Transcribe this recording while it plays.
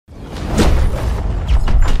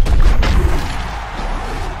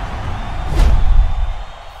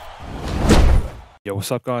Yo,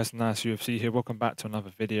 what's up guys, NazUFC here, welcome back to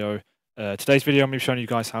another video. Today's video I'm going to be showing you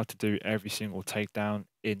guys how to do every single takedown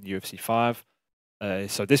in UFC 5.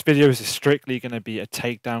 So this video is strictly going to be a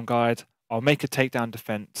takedown guide. I'll make a takedown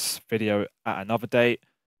defense video at another date.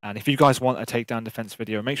 And if you guys want a takedown defense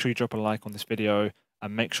video, make sure you drop a like on this video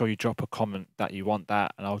and make sure you drop a comment that you want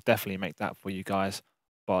that, and I'll definitely make that for you guys.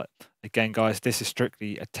 But again guys, this is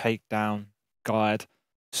strictly a takedown guide.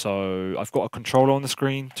 So I've got a controller on the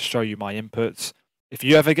screen to show you my inputs. If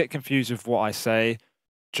you ever get confused with what I say,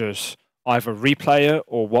 just either replay it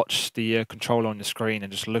or watch the controller on the screen and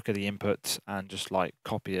just look at the inputs and just like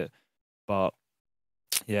copy it. But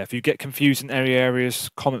yeah, if you get confused in any areas,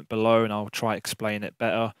 comment below and I'll try to explain it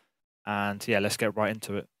better. And yeah, let's get right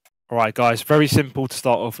into it. All right, guys, very simple to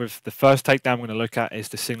start off with. The first takedown I'm going to look at is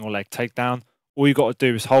the single leg takedown. All you got to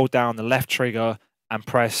do is hold down the left trigger and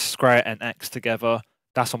press square and X together.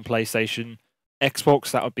 That's on PlayStation. Xbox,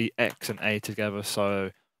 that would be X and A together. So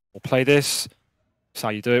we'll play this. That's how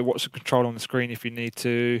you do it. Watch the control on the screen if you need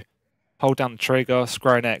to. Hold down the trigger,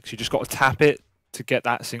 square and X. You just got to tap it to get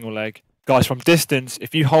that single leg. Guys, from distance,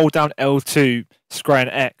 if you hold down L2, square and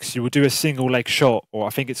X, you will do a single leg shot, or I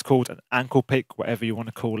think it's called an ankle pick, whatever you want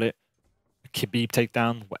to call it. A Khabib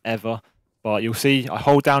takedown, whatever. But you'll see, I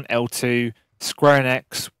hold down L2, square and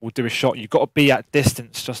X, will do a shot. You've got to be at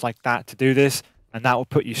distance just like that to do this. And that will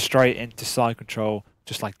put you straight into side control,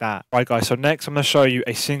 just like that. Right, guys, so next I'm going to show you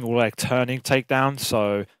a single leg turning takedown.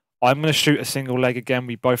 So I'm going to shoot a single leg again.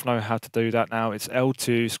 We both know how to do that now. It's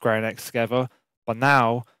L2, square and X together. But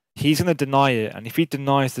now he's going to deny it. And if he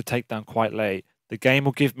denies the takedown quite late, the game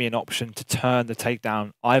will give me an option to turn the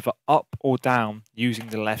takedown either up or down using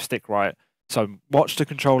the left stick, right? So watch the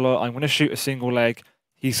controller. I'm going to shoot a single leg.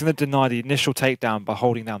 He's going to deny the initial takedown by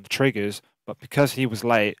holding down the triggers. But because he was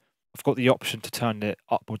late, I've got the option to turn it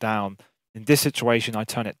up or down. In this situation, I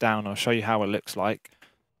turn it down. I'll show you how it looks like.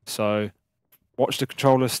 So watch the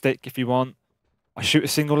controller stick if you want. I shoot a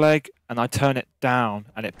single leg and I turn it down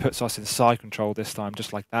and it puts us in side control this time,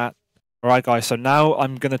 just like that. All right, guys, so now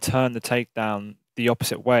I'm going to turn the takedown the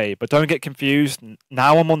opposite way. But don't get confused.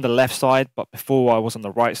 Now I'm on the left side, but before I was on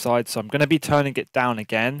the right side. So I'm going to be turning it down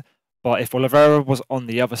again. But if Oliveira was on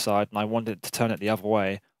the other side and I wanted to turn it the other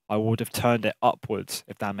way, I would have turned it upwards,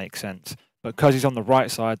 if that makes sense. But because he's on the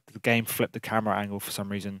right side, the game flipped the camera angle for some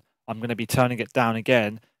reason. I'm going to be turning it down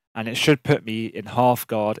again, and it should put me in half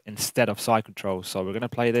guard instead of side control. So we're going to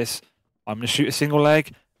play this. I'm going to shoot a single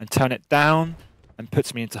leg and turn it down, and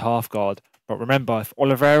puts me into half guard. But remember, if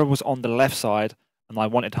Oliveira was on the left side and I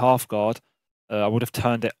wanted half guard, I would have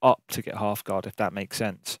turned it up to get half guard, if that makes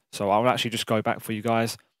sense. So I'll actually just go back for you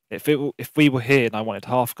guys. If we were here and I wanted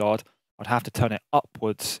half guard, I'd have to turn it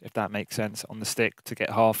upwards, if that makes sense, on the stick to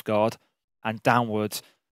get half guard, and downwards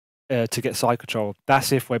to get side control.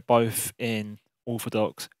 That's if we're both in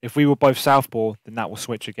orthodox. If we were both southpaw, then that will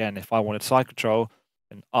switch again. If I wanted side control,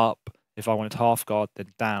 then up. If I wanted half guard,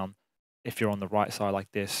 then down, if you're on the right side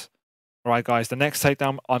like this. All right, guys, the next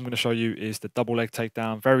takedown I'm going to show you is the double leg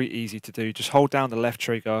takedown. Very easy to do. Just hold down the left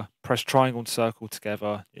trigger, press triangle and circle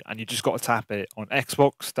together, and you just got to tap it. On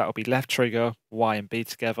Xbox, that'll be left trigger, Y and B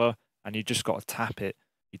together. And you just got to tap it.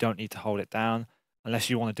 You don't need to hold it down unless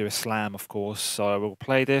you want to do a slam, of course. So we'll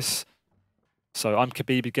play this. So I'm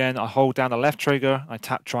Khabib again. I hold down the left trigger. I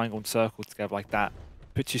tap triangle and circle together like that.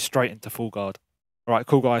 Puts you straight into full guard. All right,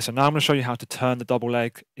 cool, guys. So now I'm going to show you how to turn the double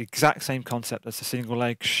leg. Exact same concept as the single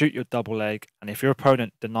leg. Shoot your double leg. And if your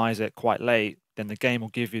opponent denies it quite late, then the game will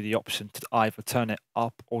give you the option to either turn it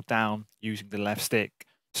up or down using the left stick.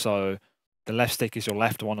 So the left stick is your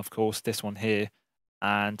left one, of course, this one here.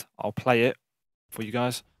 And I'll play it for you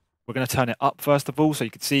guys. We're going to turn it up first of all, so you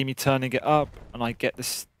can see me turning it up, and I get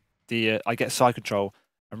I get side control.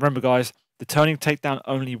 And remember, guys, the turning takedown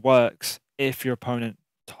only works if your opponent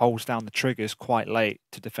holds down the triggers quite late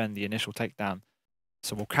to defend the initial takedown.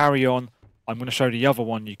 So we'll carry on. I'm going to show the other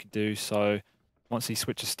one you can do. So once he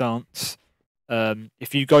switches stance,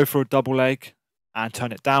 if you go for a double leg and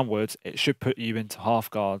turn it downwards, it should put you into half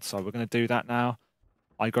guard. So we're going to do that now.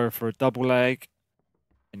 I go for a double leg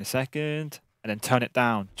in a second, and then turn it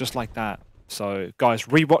down just like that. So guys,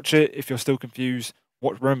 rewatch it if you're still confused.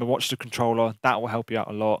 Remember, watch the controller. That will help you out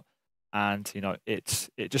a lot. And you know, it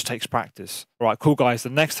just takes practice. All right, cool, guys. The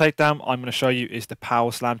next takedown I'm going to show you is the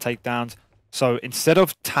power slam takedowns. So instead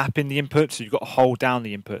of tapping the input, so you've got to hold down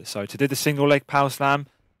the input. So to do the single leg power slam,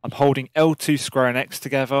 I'm holding L2, square and X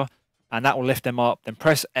together, and that will lift them up. Then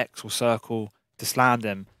press X or circle to slam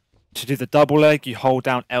them. To do the double leg, you hold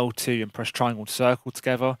down L2 and press triangle and circle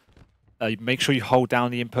together. You make sure you hold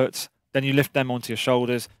down the inputs. Then you lift them onto your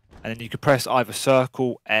shoulders, and then you can press either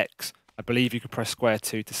circle, X. I believe you can press square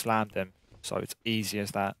 2 to slam them. So it's easy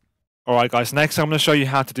as that. Alright guys, next I'm going to show you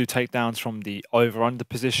how to do takedowns from the over-under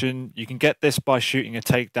position. You can get this by shooting a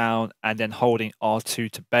takedown and then holding R2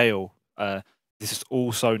 to bail. This is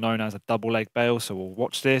also known as a double leg bail, so we'll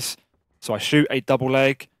watch this. So I shoot a double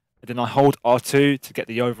leg, and then I hold R2 to get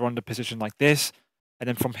the over-under position like this. And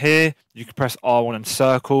then from here, you can press R1 and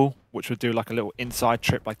circle, which would do like a little inside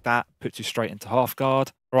trip like that, puts you straight into half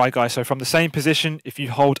guard. Alright guys, so from the same position, if you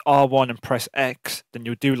hold R1 and press X, then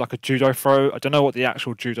you'll do like a judo throw. I don't know what the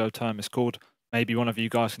actual judo term is called. Maybe one of you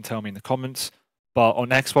guys can tell me in the comments. But on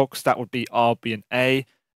Xbox, that would be R, B, and A.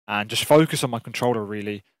 And just focus on my controller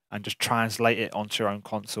really, and just translate it onto your own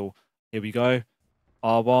console. Here we go.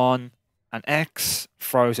 R1 and X,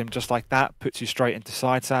 throws him just like that, puts you straight into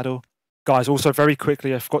side saddle. Guys, also very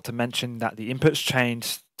quickly, I forgot to mention that the inputs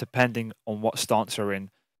change depending on what stance you're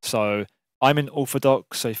in. So I'm in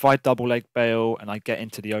orthodox, so if I double leg bail and I get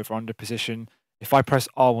into the over-under position, if I press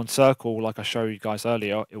R1 circle, like I showed you guys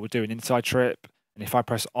earlier, it will do an inside trip. And if I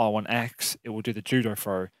press R1X, it will do the judo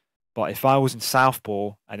throw. But if I was in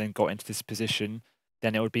southpaw and then got into this position,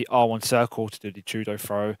 then it would be R1 circle to do the judo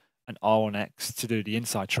throw and R1X to do the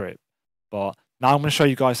inside trip. But now I'm going to show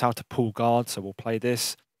you guys how to pull guard, so we'll play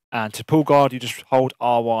this. And to pull guard, you just hold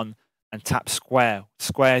R1 and tap square.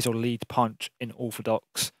 Square is your lead punch in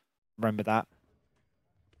orthodox. Remember that.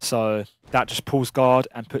 So that just pulls guard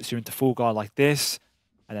and puts you into full guard like this.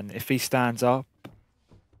 And then if he stands up,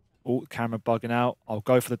 oh, camera bugging out, I'll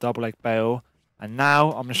go for the double leg bail. And now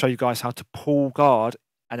I'm going to show you guys how to pull guard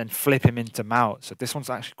and then flip him into mount. So this one's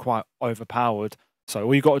actually quite overpowered. So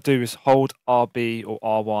all you got to do is hold RB or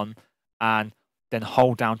R1 and then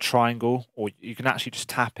hold down triangle, or you can actually just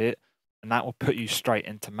tap it, and that will put you straight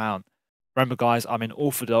into mount. Remember guys, I'm in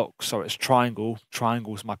orthodox, so it's triangle.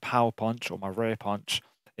 Triangle is my power punch or my rear punch.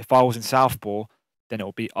 If I was in southpaw, then it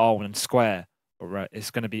will be R1 and square, or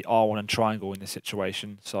it's going to be R1 and triangle in this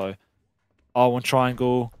situation. So R1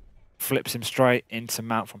 triangle flips him straight into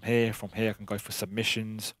mount from here. From here I can go for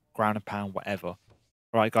submissions, ground and pound, whatever.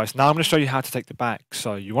 Alright guys, now I'm going to show you how to take the back.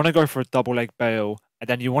 So you want to go for a double leg bail, and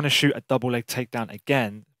then you want to shoot a double leg takedown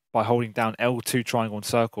again by holding down L2 triangle and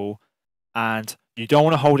circle. And you don't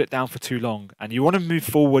want to hold it down for too long. And you want to move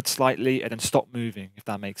forward slightly and then stop moving, if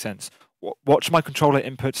that makes sense. Watch my controller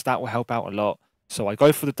inputs, that will help out a lot. So I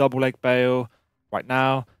go for the double leg bail right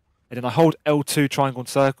now, and then I hold L2 triangle and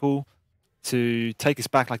circle to take us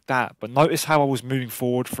back like that. But notice how I was moving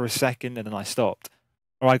forward for a second and then I stopped.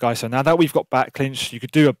 Alright guys, so now that we've got back clinch, you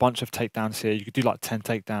could do a bunch of takedowns here. You could do like 10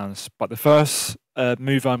 takedowns. But the first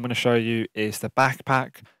move I'm going to show you is the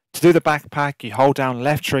backpack. To do the backpack, you hold down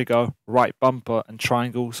left trigger, right bumper and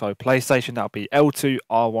triangle. So PlayStation, that'll be L2,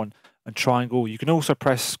 R1 and triangle. You can also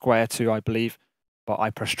press square 2, I believe. But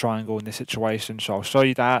I press triangle in this situation. So I'll show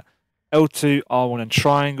you that. L2, R1 and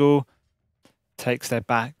triangle. Takes their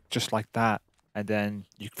back just like that. And then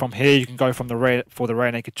from here, you can go from the rear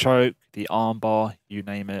naked choke, the arm bar, you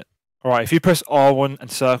name it. Alright, if you press R1 and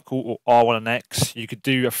circle or R1 and X, you could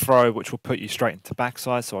do a throw which will put you straight into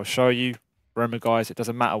backside. So I'll show you. Remember guys, it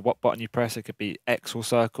doesn't matter what button you press, it could be X or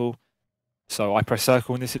circle. So I press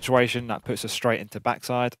circle in this situation, that puts us straight into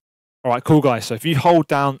backside. Alright, cool guys. So if you hold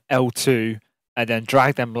down L2 and then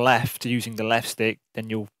drag them left using the left stick, then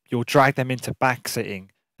you'll drag them into back sitting.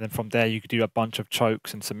 And then from there, you could do a bunch of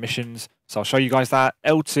chokes and submissions. So I'll show you guys that.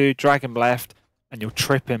 L2, drag him left, and you'll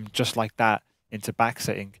trip him just like that into back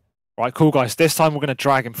sitting. Right, cool guys. This time we're going to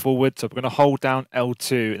drag him forward. So we're going to hold down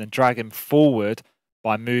L2 and then drag him forward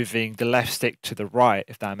by moving the left stick to the right,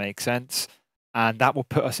 if that makes sense. And that will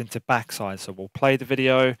put us into backside. So we'll play the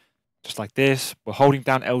video just like this. We're holding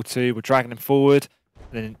down L2, we're dragging him forward,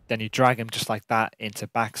 and then you drag him just like that into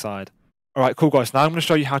backside. Alright, cool guys, now I'm going to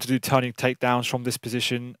show you how to do turning takedowns from this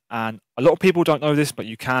position, and a lot of people don't know this, but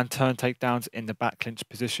you can turn takedowns in the back clinch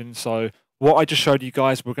position. So what I just showed you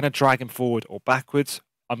guys, we're going to drag him forward or backwards.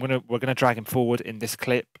 We're going to drag him forward in this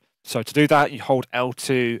clip. So to do that, you hold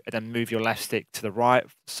L2 and then move your left stick to the right,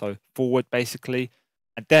 so forward basically.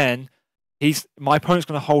 And then my opponent's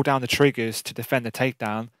going to hold down the triggers to defend the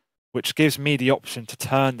takedown, which gives me the option to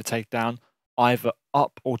turn the takedown either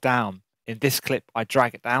up or down. In this clip, I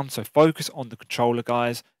drag it down. So focus on the controller,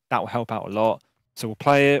 guys. That will help out a lot. So we'll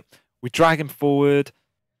play it. We drag him forward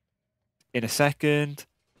in a second,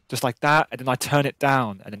 just like that. And then I turn it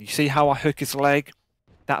down. And then you see how I hook his leg?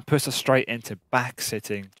 That puts us straight into back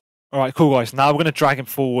sitting. All right, cool, guys. Now we're going to drag him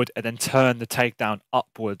forward and then turn the takedown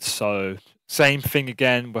upwards. So same thing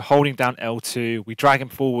again. We're holding down L2. We drag him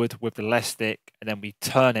forward with the left stick, and then we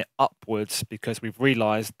turn it upwards because we've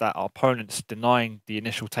realized that our opponent's denying the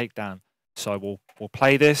initial takedown. So we'll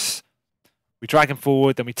play this. We drag him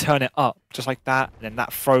forward, then we turn it up, just like that, and then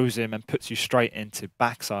that throws him and puts you straight into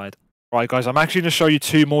backside. Right, guys, I'm actually going to show you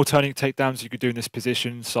 2 more turning takedowns you could do in this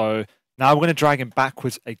position. So now we're going to drag him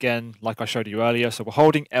backwards again, like I showed you earlier. So we're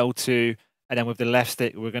holding L2, and then with the left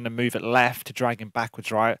stick, we're going to move it left to drag him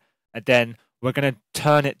backwards, right? And then we're going to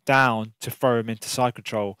turn it down to throw him into side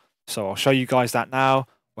control. So I'll show you guys that now.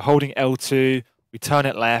 We're holding L2, we turn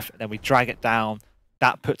it left, and then we drag it down.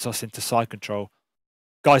 That puts us into side control.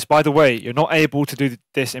 Guys, by the way, you're not able to do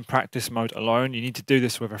this in practice mode alone. You need to do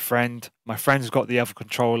this with a friend. My friend's got the other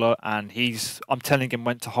controller, and I'm telling him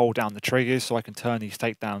when to hold down the triggers so I can turn these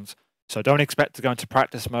takedowns. So don't expect to go into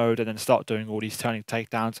practice mode and then start doing all these turning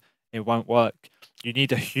takedowns. It won't work. You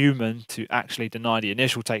need a human to actually deny the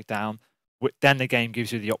initial takedown. Then the game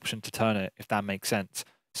gives you the option to turn it, if that makes sense.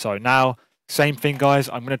 So now, same thing, guys.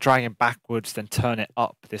 I'm going to drag him backwards, then turn it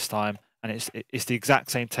up this time. And it's the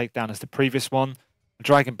exact same takedown as the previous one.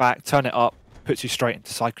 Drag him back, turn it up, puts you straight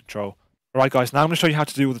into side control. Alright, guys, now I'm going to show you how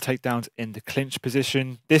to do all the takedowns in the clinch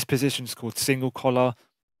position. This position is called single collar.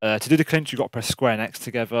 To do the clinch, you've got to press square and X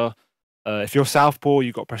together. If you're southpaw,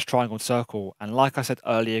 you've got to press triangle and circle. And like I said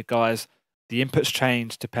earlier, guys, the inputs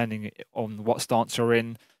change depending on what stance you're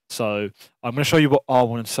in. So I'm going to show you what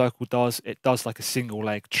R1 and circle does. It does like a single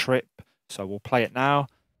leg trip. So we'll play it now.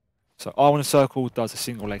 So R1 and circle does a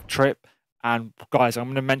single leg trip. And guys, I'm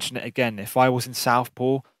going to mention it again. If I was in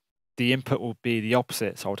southpaw, the input will be the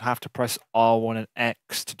opposite. So I would have to press R1 and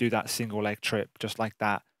X to do that single leg trip, just like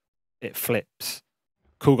that. It flips.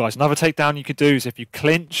 Cool, guys. Another takedown you could do is if you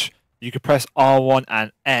clinch, you could press R1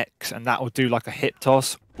 and X, and that will do like a hip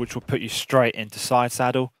toss, which will put you straight into side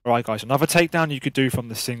saddle. All right, guys. Another takedown you could do from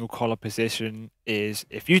the single collar position is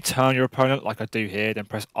if you turn your opponent like I do here, then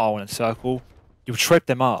press R1 and circle, you'll trip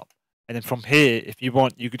them up. And then from here, if you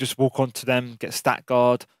want, you could just walk onto them, get stat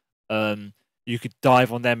guard. You could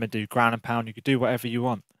dive on them and do ground and pound. You could do whatever you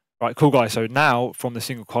want. Right, cool, guys. So now from the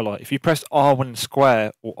single collar, if you press R1 and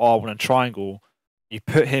square or R1 and triangle, you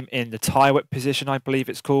put him in the tie whip position, I believe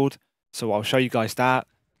it's called. So I'll show you guys that.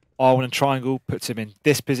 R1 and triangle puts him in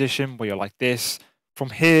this position where you're like this. From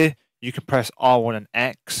here, you can press R1 and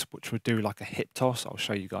X, which would do like a hip toss. I'll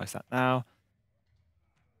show you guys that now.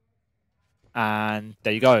 And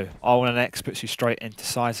there you go. R1 and X puts you straight into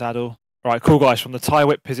side saddle. Right, cool, guys. From the tie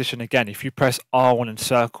whip position again, if you press R1 and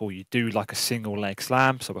circle, you do like a single leg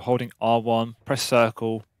slam. So we're holding R1, press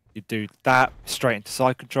circle, you do that straight into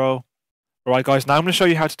side control. All right, guys. Now I'm going to show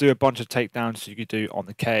you how to do a bunch of takedowns you could do on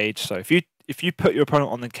the cage. So if you put your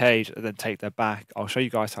opponent on the cage and then take their back, I'll show you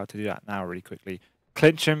guys how to do that now really quickly.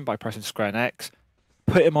 Clinch him by pressing square and X,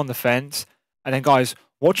 put him on the fence, and then, guys,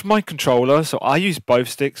 watch my controller. So I use both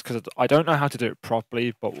sticks because I don't know how to do it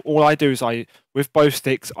properly, but all I do is with both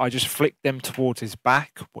sticks, I just flick them towards his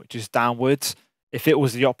back, which is downwards. If it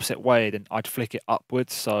was the opposite way, then I'd flick it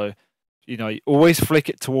upwards. So, you know, you always flick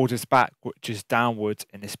it towards his back, which is downwards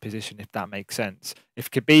in this position, if that makes sense.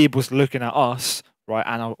 If Khabib was looking at us, right,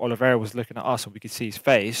 and Oliveira was looking at us and we could see his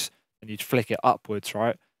face, then you'd flick it upwards,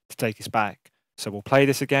 right, to take his back. So we'll play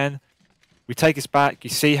this again. We take his back. You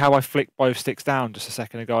see how I flicked both sticks down just a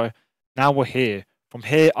second ago? Now we're here. From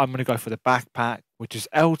here, I'm going to go for the backpack, which is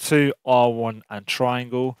L2, R1, and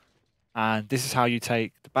triangle. And this is how you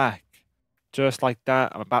take the back. Just like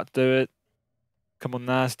that. I'm about to do it. Come on,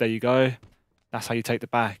 Naz. There you go. That's how you take the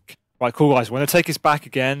back. Right, cool, guys. We're going to take his back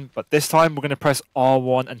again, but this time we're going to press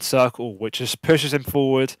R1 and circle, which just pushes him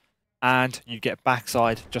forward, and you get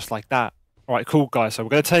backside just like that. All right, cool, guys. So we're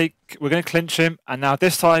going to clinch him. And now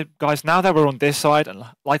this time, guys, now that we're on this side, and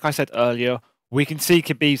like I said earlier, we can see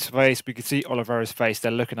Khabib's face. We can see Oliveira's face.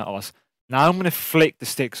 They're looking at us. Now I'm going to flick the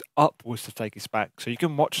sticks upwards to take his back. So you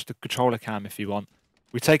can watch the controller cam if you want.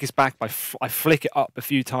 We take his back by, I flick it up a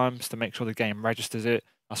few times to make sure the game registers it.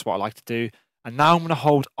 That's what I like to do. And now I'm going to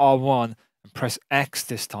hold R1 and press X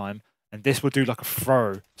this time. And this will do like a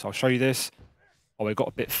throw. So I'll show you this. Oh, it got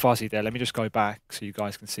a bit fuzzy there. Let me just go back so you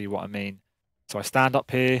guys can see what I mean. So I stand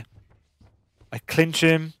up here, I clinch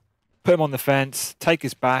him, put him on the fence, take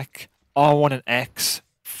his back, R1 and X,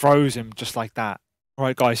 throws him just like that.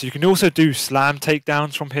 Alright, guys, you can also do slam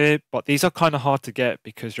takedowns from here, but these are kind of hard to get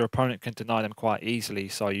because your opponent can deny them quite easily.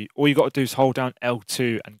 So all you got to do is hold down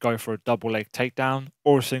L2 and go for a double leg takedown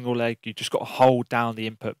or a single leg. You just got to hold down the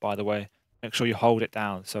input, by the way. Make sure you hold it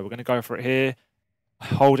down. So we're going to go for it here.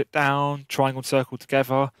 Hold it down, triangle and circle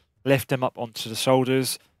together, lift him up onto the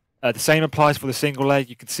shoulders. The same applies for the single leg.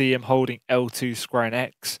 You can see him holding L2, square and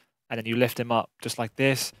X, and then you lift him up just like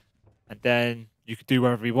this. And then you can do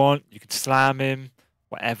whatever you want. You can slam him,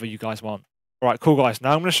 whatever you guys want. All right, cool, guys.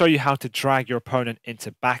 Now I'm going to show you how to drag your opponent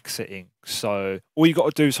into back sitting. So all you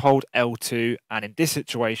got to do is hold L2, and in this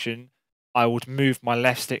situation, I would move my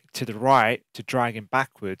left stick to the right to drag him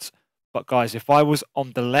backwards. But guys, if I was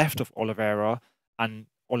on the left of Oliveira and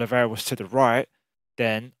Oliveira was to the right,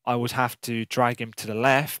 then I would have to drag him to the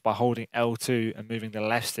left by holding L2 and moving the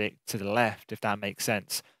left stick to the left, if that makes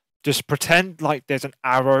sense. Just pretend like there's an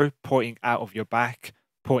arrow pointing out of your back,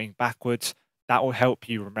 pointing backwards. That will help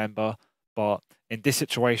you remember. But in this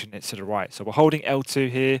situation, it's to the right. So we're holding L2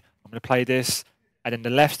 here. I'm going to play this. And then the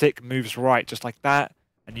left stick moves right, just like that.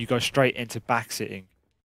 And you go straight into back sitting.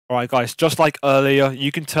 All right, guys, just like earlier,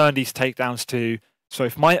 you can turn these takedowns too. So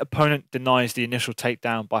if my opponent denies the initial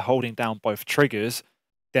takedown by holding down both triggers,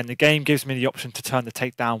 then the game gives me the option to turn the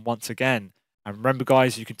takedown once again. And remember,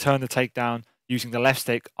 guys, you can turn the takedown using the left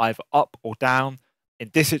stick either up or down.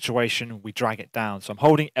 In this situation, we drag it down. So I'm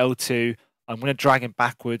holding L2. I'm going to drag him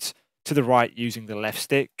backwards to the right using the left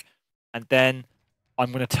stick. And then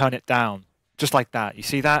I'm going to turn it down, just like that. You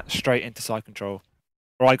see that? Straight into side control.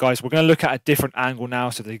 All right, guys, we're going to look at a different angle now.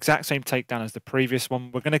 So the exact same takedown as the previous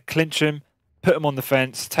one. We're going to clinch him, put him on the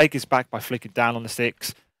fence, take his back by flicking down on the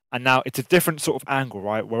sticks. And now it's a different sort of angle,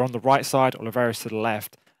 right? We're on the right side, Oliveira's to the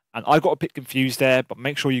left. And I got a bit confused there, but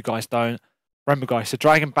make sure you guys don't. Remember, guys, to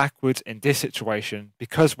drag him backwards in this situation,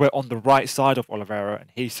 because we're on the right side of Oliveira and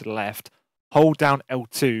he's to the left, hold down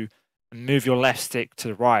L2 and move your left stick to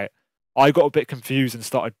the right. I got a bit confused and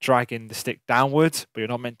started dragging the stick downwards, but you're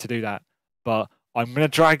not meant to do that. But I'm going to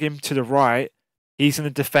drag him to the right. He's going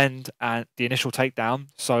to defend the initial takedown.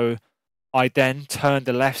 So I then turn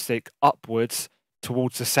the left stick upwards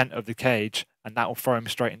towards the center of the cage, and that will throw him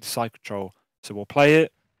straight into side control. So we'll play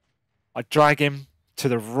it. I drag him to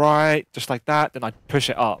the right, just like that. Then I push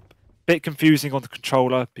it up. Bit confusing on the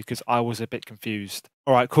controller because I was a bit confused.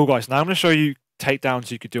 All right, cool, guys. Now I'm going to show you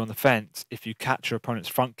takedowns you could do on the fence if you catch your opponent's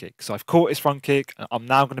front kick. So I've caught his front kick, and I'm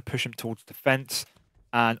now going to push him towards the fence.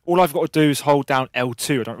 And all I've got to do is hold down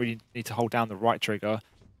L2. I don't really need to hold down the right trigger.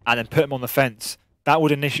 And then put him on the fence. That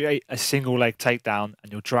would initiate a single leg takedown,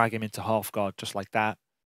 and you'll drag him into half guard just like that.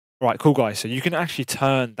 Right, cool, guys. So you can actually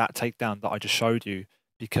turn that takedown that I just showed you,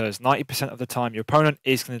 because 90% of the time your opponent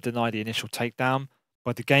is going to deny the initial takedown,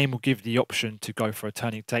 but the game will give the option to go for a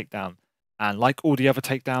turning takedown. And like all the other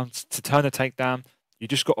takedowns, to turn a takedown, you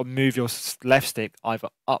just got to move your left stick either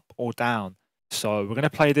up or down. So we're going to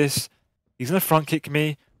play this. He's going to front kick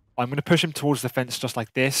me. I'm going to push him towards the fence just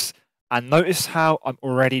like this. And notice how I'm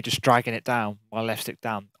already just dragging it down, my left stick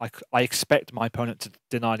down. I expect my opponent to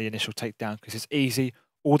deny the initial takedown because it's easy.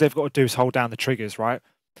 All they've got to do is hold down the triggers, right?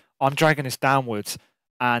 I'm dragging this downwards,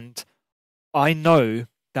 and I know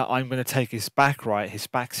that I'm going to take his back right. His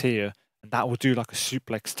back's here, and that will do like a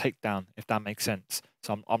suplex takedown, if that makes sense.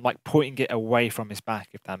 So I'm like pointing it away from his back,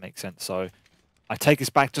 if that makes sense. So I take his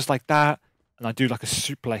back just like that, and I do like a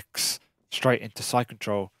suplex straight into side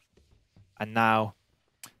control. And now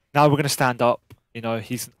we're going to stand up. You know,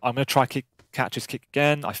 I'm going to try catch his kick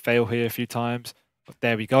again. I fail here a few times, but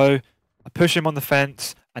there we go. I push him on the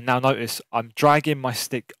fence, and now notice I'm dragging my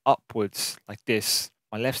stick upwards like this,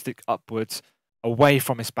 my left stick upwards, away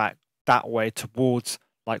from his back, that way towards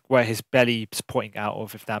like where his belly's pointing out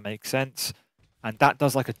of, if that makes sense. And that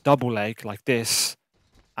does like a double leg like this,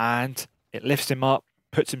 and it lifts him up,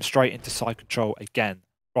 puts him straight into side control again.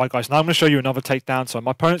 Right, guys, now I'm going to show you another takedown. So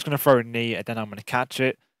my opponent's going to throw a knee, and then I'm going to catch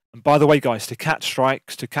it. And by the way, guys, to catch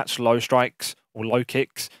strikes, to catch low strikes or low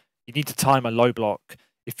kicks, you need to time a low block.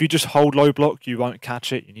 If you just hold low block, you won't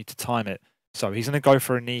catch it. You need to time it. So he's going to go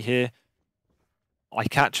for a knee here. I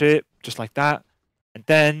catch it just like that. And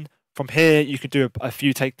then from here, you could do a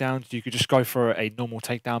few takedowns. You could just go for a normal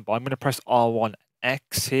takedown, but I'm going to press R1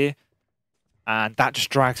 X here. And that just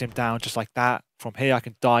drags him down just like that. From here, I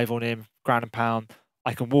can dive on him, ground and pound.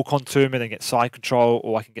 I can walk onto him and then get side control,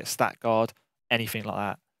 or I can get stat guard, anything like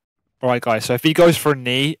that. All right, guys. So if he goes for a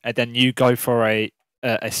knee and then you go for a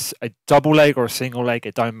double leg or a single leg,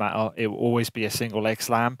 it don't matter. It will always be a single leg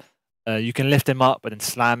slam. You can lift him up and then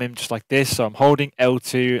slam him just like this. So I'm holding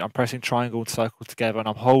L2, I'm pressing triangle and circle together, and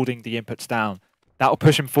I'm holding the inputs down. That will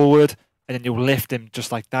push him forward, and then you'll lift him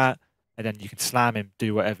just like that, and then you can slam him,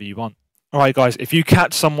 do whatever you want. All right, guys, if you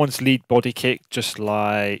catch someone's lead body kick just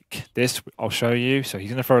like this, I'll show you. So he's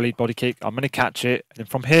going to throw a lead body kick. I'm going to catch it. And then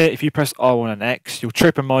from here, if you press R1 and X, you'll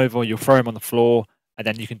trip him over, you'll throw him on the floor, and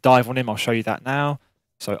then you can dive on him. I'll show you that now.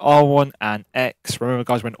 So R1 and X. Remember,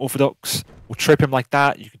 guys, we're in orthodox. We'll trip him like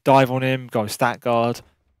that. You can dive on him, go stat guard,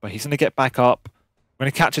 but he's going to get back up. We're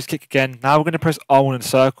going to catch his kick again. Now we're going to press R1 and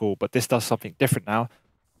circle, but this does something different now.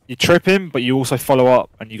 You trip him, but you also follow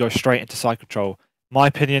up, and you go straight into side control. My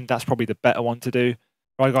opinion, that's probably the better one to do.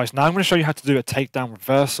 Right, guys, now I'm going to show you how to do a takedown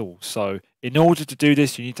reversal. So in order to do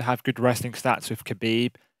this, you need to have good wrestling stats with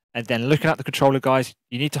Khabib. And then looking at the controller, guys,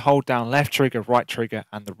 you need to hold down left trigger,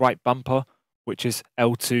 and the right bumper, which is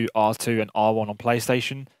L2, R2, and R1 on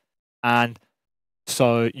PlayStation. And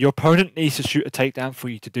so your opponent needs to shoot a takedown for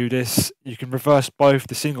you to do this. You can reverse both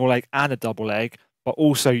the single leg and a double leg, but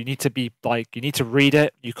also you need to be you need to read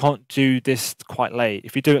it. You can't do this quite late.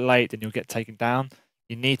 If you do it late, then you'll get taken down.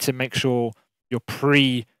 You need to make sure you're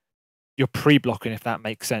pre-blocking, if that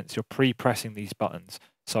makes sense. You're pre-pressing these buttons.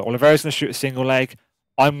 So Oliveira's going to shoot a single leg.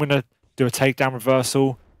 I'm going to do a takedown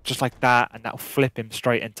reversal just like that, and that'll flip him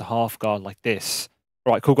straight into half guard like this.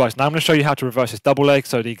 All right, cool, guys. Now I'm going to show you how to reverse this double leg.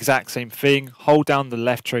 So the exact same thing. Hold down the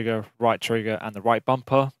left trigger, and the right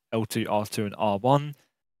bumper, L2, R2, and R1.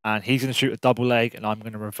 And he's going to shoot a double leg, and I'm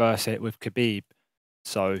going to reverse it with Khabib.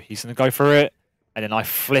 So he's going to go for it, and then I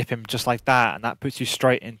flip him just like that, and that puts you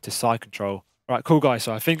straight into side control. All right, cool, guys.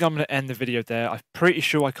 So I think I'm going to end the video there. I'm pretty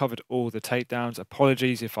sure I covered all the takedowns.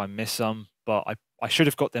 Apologies if I missed some, but I should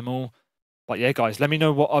have got them all. But yeah, guys, let me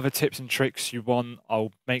know what other tips and tricks you want.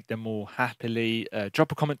 I'll make them all happily.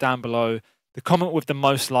 Drop a comment down below. The comment with the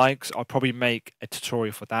most likes, I'll probably make a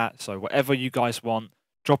tutorial for that. So whatever you guys want,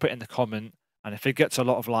 drop it in the comment. And if it gets a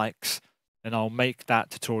lot of likes, then I'll make that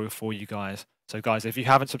tutorial for you guys. So guys, if you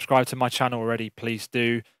haven't subscribed to my channel already, please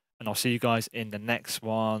do. And I'll see you guys in the next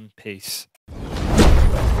one. Peace.